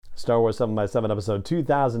Star Wars 7x7, episode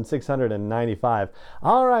 2695.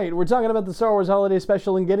 All right, we're talking about the Star Wars Holiday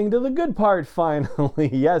Special and getting to the good part finally.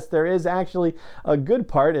 Yes, there is actually a good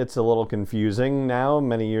part. It's a little confusing now,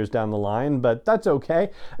 many years down the line, but that's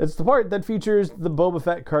okay. It's the part that features the Boba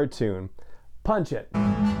Fett cartoon. Punch it.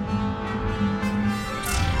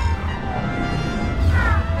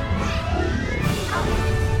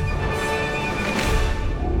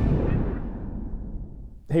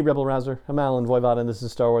 Hey Rebel Rouser, I'm Alan Voivod and this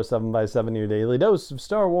is Star Wars 7x7, your daily dose of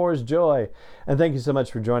Star Wars joy. And thank you so much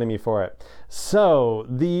for joining me for it. So,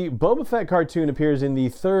 the Boba Fett cartoon appears in the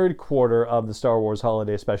third quarter of the Star Wars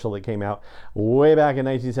Holiday Special that came out way back in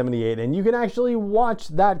 1978. And you can actually watch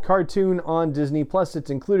that cartoon on Disney+. It's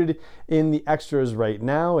included in the extras right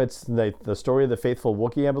now. It's the story of the Faithful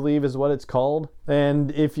Wookiee, I believe is what it's called.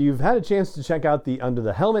 And if you've had a chance to check out the Under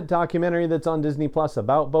the Helmet documentary that's on Disney+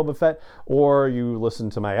 about Boba Fett, or you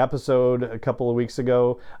listened to my episode a couple of weeks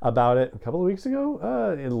ago about it. A couple of weeks ago?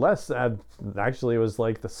 Actually, it was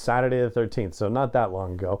like the Saturday the 13th, so not that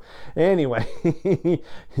long ago. Anyway,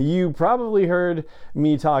 you probably heard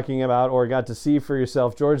me talking about or got to see for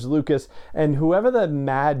yourself George Lucas, and whoever the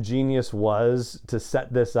mad genius was to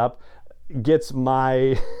set this up gets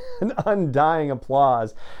my undying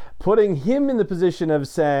applause. Putting him in the position of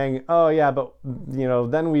saying, oh yeah, but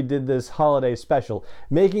then we did this holiday special.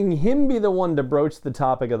 Making him be the one to broach the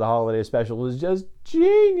topic of the holiday special was just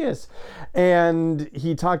genius. And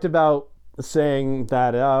he talked about saying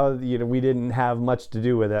that, we didn't have much to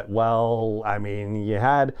do with it. Well, I mean, you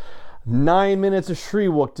had 9 minutes of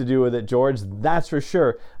Shreewook to do with it, George, that's for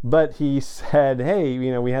sure. But he said, hey,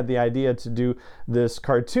 we had the idea to do this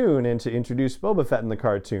cartoon and to introduce Boba Fett in the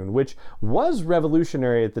cartoon, which was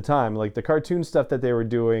revolutionary at the time. Like, the cartoon stuff that they were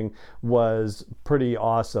doing was pretty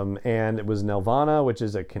awesome. And it was Nelvana, which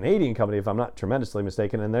is a Canadian company, if I'm not tremendously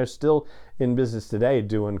mistaken, and they're still in business today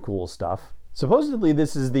doing cool stuff. Supposedly,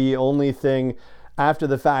 this is the only thing after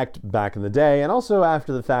the fact back in the day, and also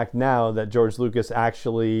after the fact now, that George Lucas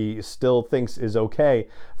actually still thinks is okay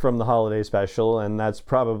from the holiday special, and that's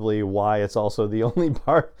probably why it's also the only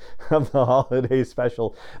part of the holiday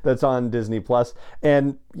special that's on Disney+.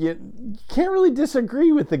 And you can't really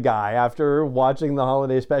disagree with the guy after watching the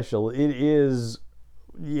holiday special. It is,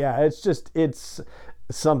 it's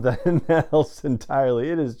something else entirely.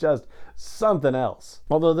 It is just something else.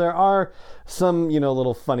 Although there are some,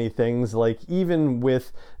 little funny things, like even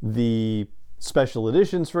with the special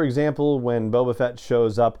editions, for example, when Boba Fett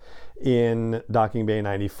shows up in Docking Bay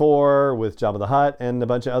 94 with Jabba the Hutt and a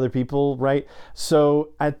bunch of other people, right? So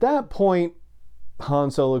at that point,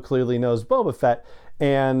 Han Solo clearly knows Boba Fett,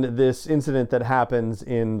 and this incident that happens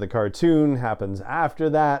in the cartoon happens after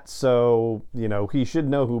that, so, he should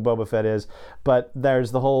know who Boba Fett is, but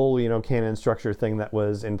there's the whole, canon structure thing that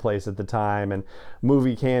was in place at the time, and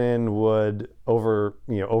movie canon would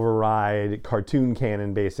override cartoon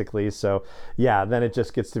canon, basically, so, yeah, then it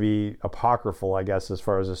just gets to be apocryphal, I guess, as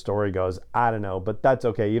far as the story goes. I don't know, but that's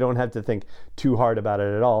okay. You don't have to think too hard about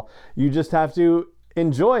it at all. You just have to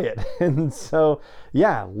enjoy it, and so,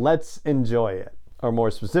 yeah, let's enjoy it. Or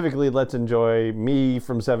more specifically, let's enjoy me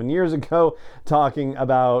from 7 years ago talking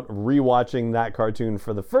about rewatching that cartoon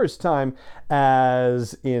for the first time,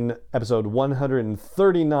 as in episode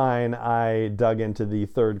 139, I dug into the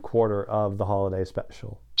third quarter of the holiday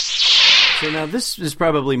special. So now this is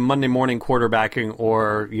probably Monday morning quarterbacking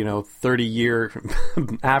or, 30-year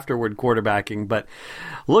afterward quarterbacking. But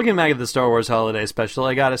looking back at the Star Wars Holiday Special,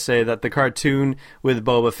 I gotta say that the cartoon with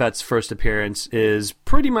Boba Fett's first appearance is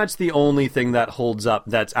pretty much the only thing that holds up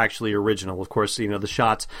that's actually original. Of course, the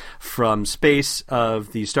shots from space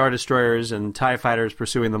of the Star Destroyers and TIE Fighters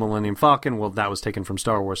pursuing the Millennium Falcon, well, that was taken from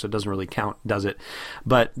Star Wars, so it doesn't really count, does it?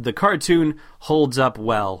 But the cartoon holds up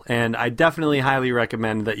well, and I definitely highly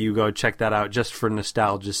recommend that you go check that out just for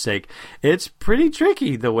nostalgia's sake. It's pretty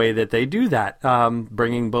tricky the way that they do that,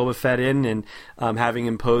 bringing Boba Fett in and having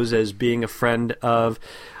him pose as being a friend of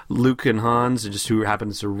Luke and Hans, just who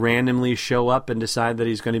happens to randomly show up and decide that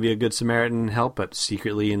he's going to be a good Samaritan and help, but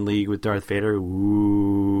secretly in league with Darth Vader.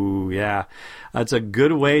 Ooh, yeah. That's a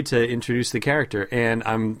good way to introduce the character, and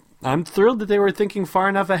I'm thrilled that they were thinking far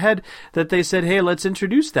enough ahead that they said, hey, let's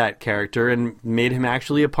introduce that character, and made him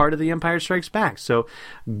actually a part of The Empire Strikes Back. So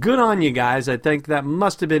good on you guys. I think that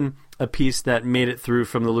must have been a piece that made it through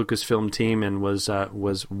from the Lucasfilm team and was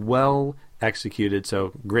well executed.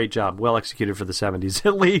 So great job. Well executed for the 70s,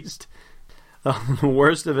 at least. The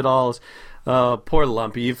worst of it all is poor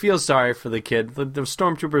Lumpy. You feel sorry for the kid. The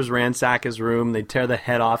stormtroopers ransack his room. They tear the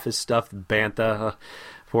head off his stuffed bantha.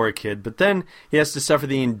 Poor kid. But then he has to suffer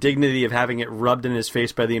the indignity of having it rubbed in his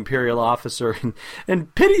face by the Imperial officer,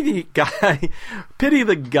 and pity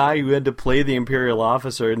the guy who had to play the Imperial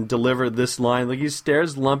officer and deliver this line. Like, he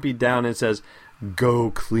stares Lumpy down and says, "Go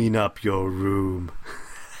clean up your room."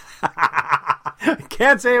 I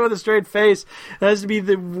can't say it with a straight face. That has to be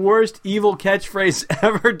the worst evil catchphrase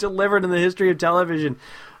ever delivered in the history of television.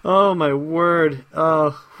 Oh, my word.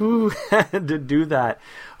 Who had to do that?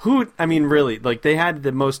 Really, like, they had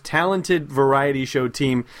the most talented variety show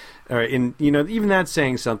team, even that's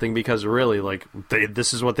saying something, because really, like,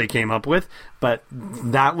 this is what they came up with, but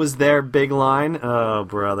that was their big line. Oh,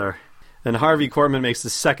 brother. And Harvey Korman makes the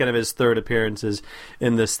second of his third appearances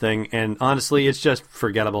in this thing, and honestly, it's just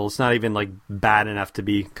forgettable. It's not even, like, bad enough to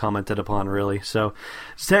be commented upon, really. So,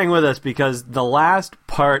 staying with us, because the last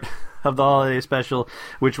part of the holiday special,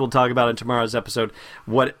 which we'll talk about in tomorrow's episode,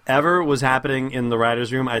 whatever was happening in the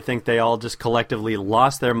writers' room, I think they all just collectively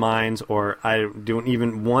lost their minds, or I don't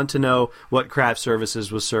even want to know what craft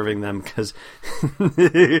services was serving them, because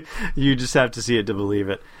you just have to see it to believe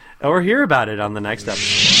it, or hear about it on the next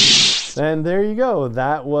episode. And there you go.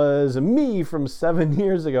 That was me from 7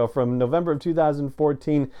 years ago, from November of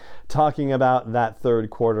 2014, talking about that third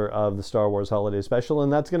quarter of the Star Wars Holiday Special.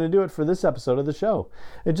 And that's going to do it for this episode of the show.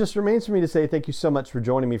 It just remains for me to say thank you so much for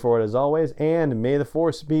joining me for it, as always, and may the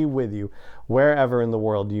Force be with you wherever in the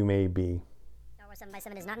world you may be.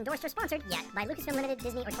 7x7 is not endorsed or sponsored yet by Lucasfilm Limited,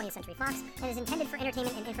 Disney, or 20th Century Fox, and is intended for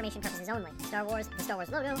entertainment and information purposes only. Star Wars, the Star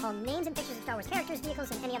Wars logo, all names and pictures of Star Wars characters,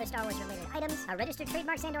 vehicles, and any other Star Wars-related items are registered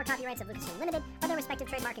trademarks and/or copyrights of Lucasfilm Limited, or their respective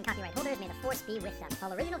trademark and copyright holders. May the Force be with them.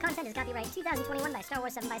 All original content is copyright 2021 by Star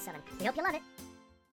Wars 7x7. We hope you love it.